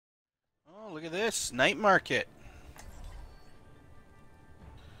Look at this. Night market.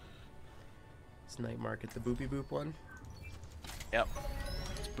 It's night market, the boopy boop one. Yep.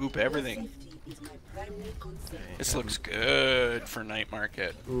 Let's boop everything. This looks good for night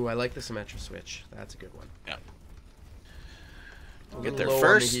market. Ooh, I like the Symmetra switch. That's a good one. Yeah. We'll Get there low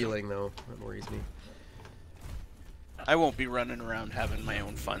first. On the healing though. That worries me. I won't be running around having my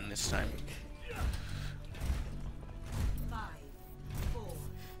own fun this time. 5, 4,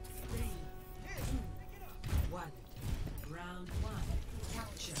 3, 2, 1. Round 1.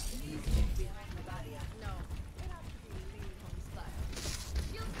 Capture. Behind the barrier.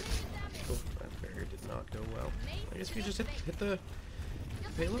 Oh, that barrier did not go well. I guess we just hit the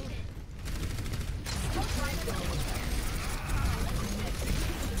payload.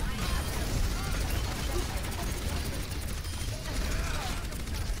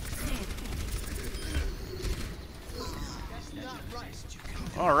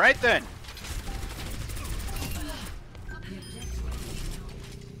 All right then.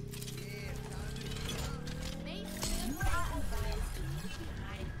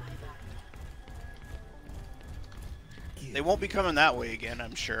 They won't be coming that way again,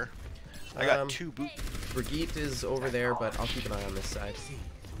 I'm sure. I got 2 boop. Brigitte is over there, but I'll keep an eye on this side.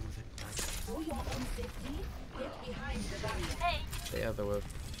 They have the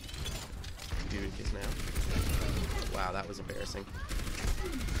dude is now. Wow, that was embarrassing.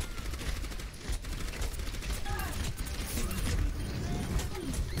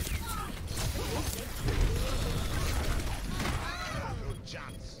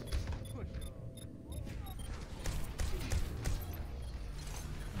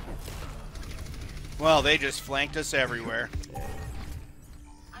 Well, they just flanked us everywhere.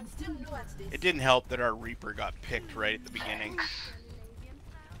 It didn't help that our Reaper got picked right at the beginning.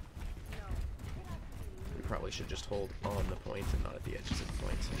 We probably should just hold on the point and not at the edges of the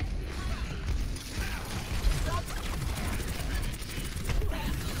point.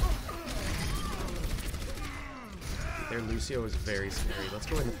 Their Lucio is very scary. Let's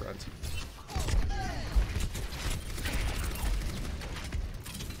go in the front.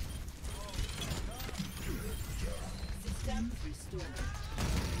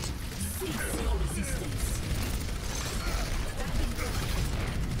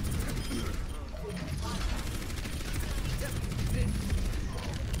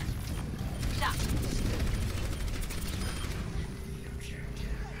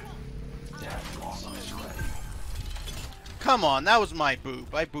 Come on, that was my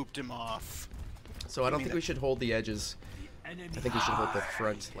boop. I booped him off. So I don't think we should hold the edges. I think we should hold the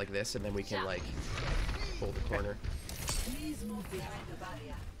front like this, and then we can like hold the corner. Please move behind the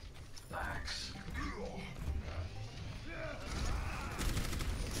barrier.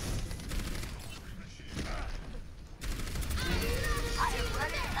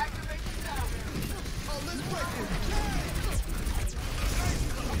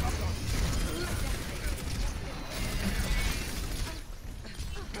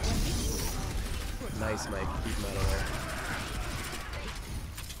 Nice, Mike. Keep him out of there.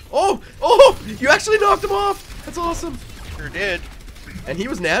 Oh! Oh! You actually knocked him off! That's awesome! Sure did. And he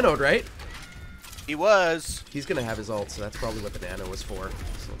was nanoed, right? He was. He's gonna have his ult, so that's probably what the nano was for.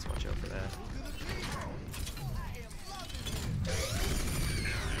 So let's watch out for that.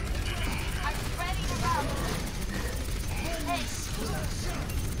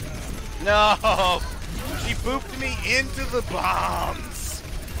 No! She booped me into the bombs!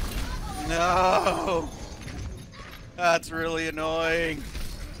 No! That's really annoying.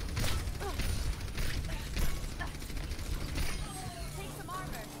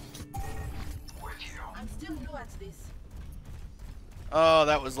 I'm still new at this. Oh,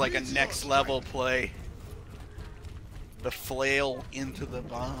 that was like a next level play. The flail into the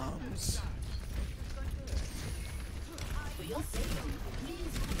bombs. For your sake,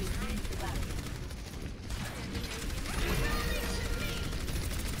 please move behind the barrier.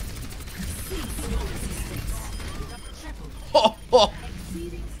 Cease your resistance. Triple. Oh, oh.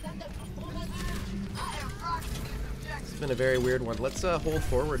 Exceeding standard performance. It's been a very weird one. Let's hold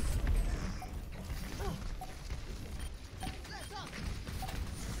forward.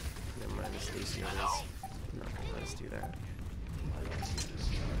 Never mind, this Lucio is not gonna let us do that.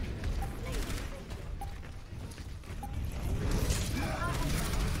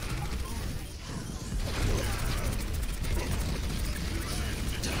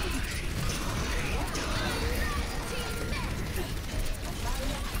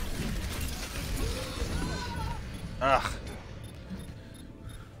 Ugh.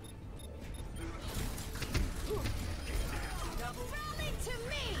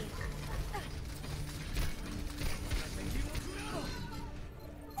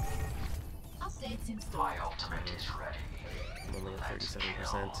 installed. I'm only at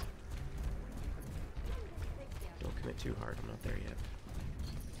 37%. Don't commit too hard. I'm not there yet.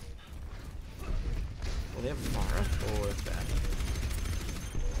 Well, they have Mara. Oh, that's bad.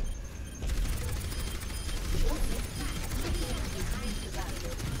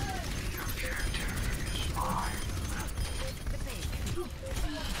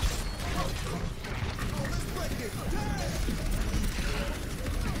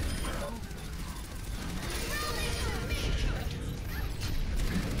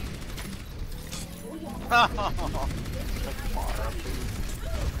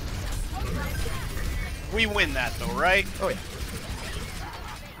 We win that though, right? Oh yeah.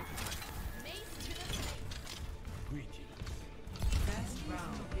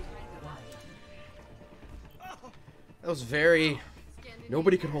 That was very...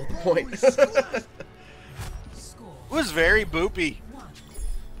 Nobody could hold the point. It was very boopy.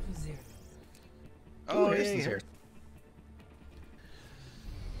 Oh, yeah, Harrison's yeah. here.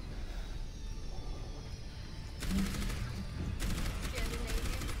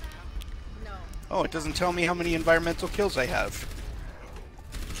 Oh, it doesn't tell me how many environmental kills I have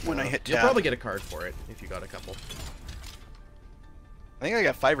when I hit tab. You'll probably get a card for it if you got a couple. I think I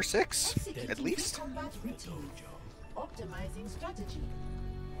got 5 or 6, at least. Combat routine. Optimizing strategy.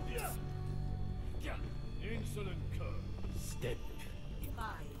 Step. 5,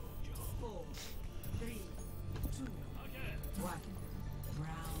 4, 3, 2, 1.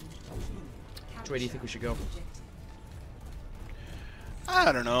 Round 2. Which way do you think we should go?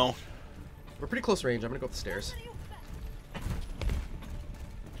 I don't know. We're pretty close range. I'm gonna go up the stairs.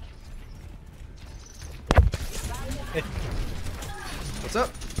 What's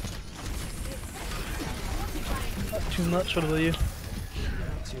up? Not too much, what about you?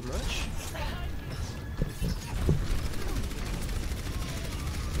 Not too much.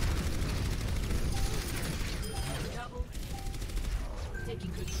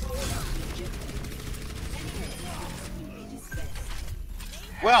 Taking control of the objective.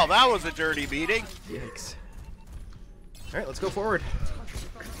 Well, that was a dirty beating. Yikes. Alright, let's go forward.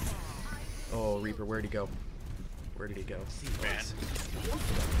 Oh, Reaper, where'd he go? Where did he go? Man.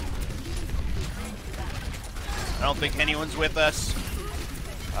 I don't think anyone's with us.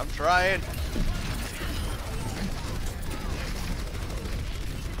 I'm trying.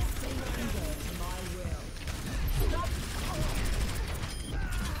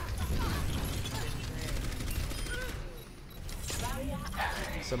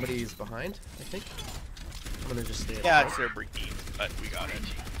 Somebody's behind, I think. I'm gonna just stay at Yeah, the it's their brigade, but we got it.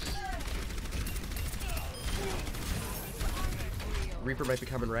 Reaper might be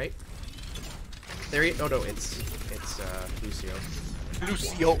coming right. There he... Oh no, it's Lucio.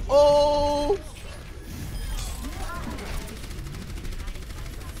 Lucio. Oh!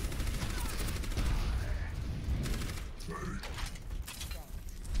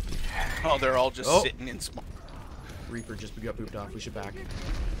 Oh, they're all just sitting in small. Reaper just got booped off. We should back.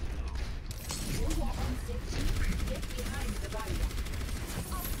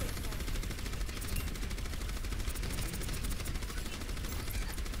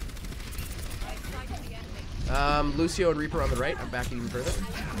 Lucio and Reaper on the right. I'm backing even further.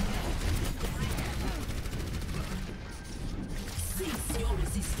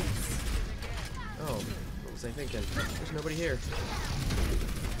 Oh, what was I thinking? There's nobody here.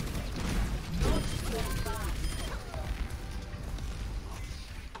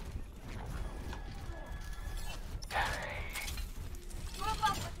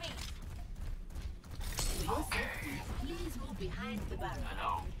 Please move behind the barrier.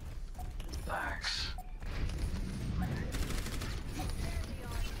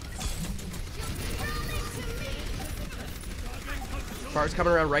 Car's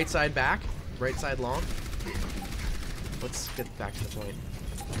coming around right side back. Right side long. Let's get back to the point.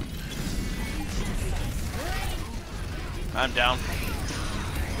 I'm down.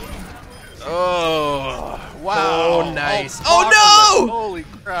 Oh, wow. Oh, nice. Oh, no! Holy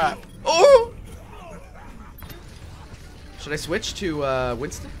crap. Oh! Should I switch to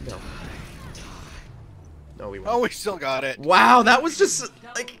Winston? No. No, we won't. Oh, we still got it. Wow, that was just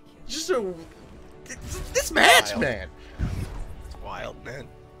like a this match, Wild. man. It's wild, man.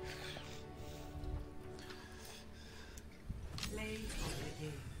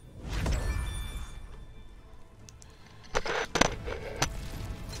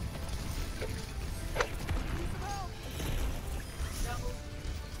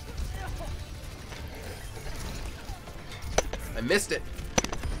 I missed it.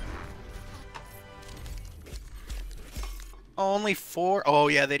 Only 4. Oh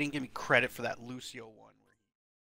yeah, they didn't give me credit for that Lucio one.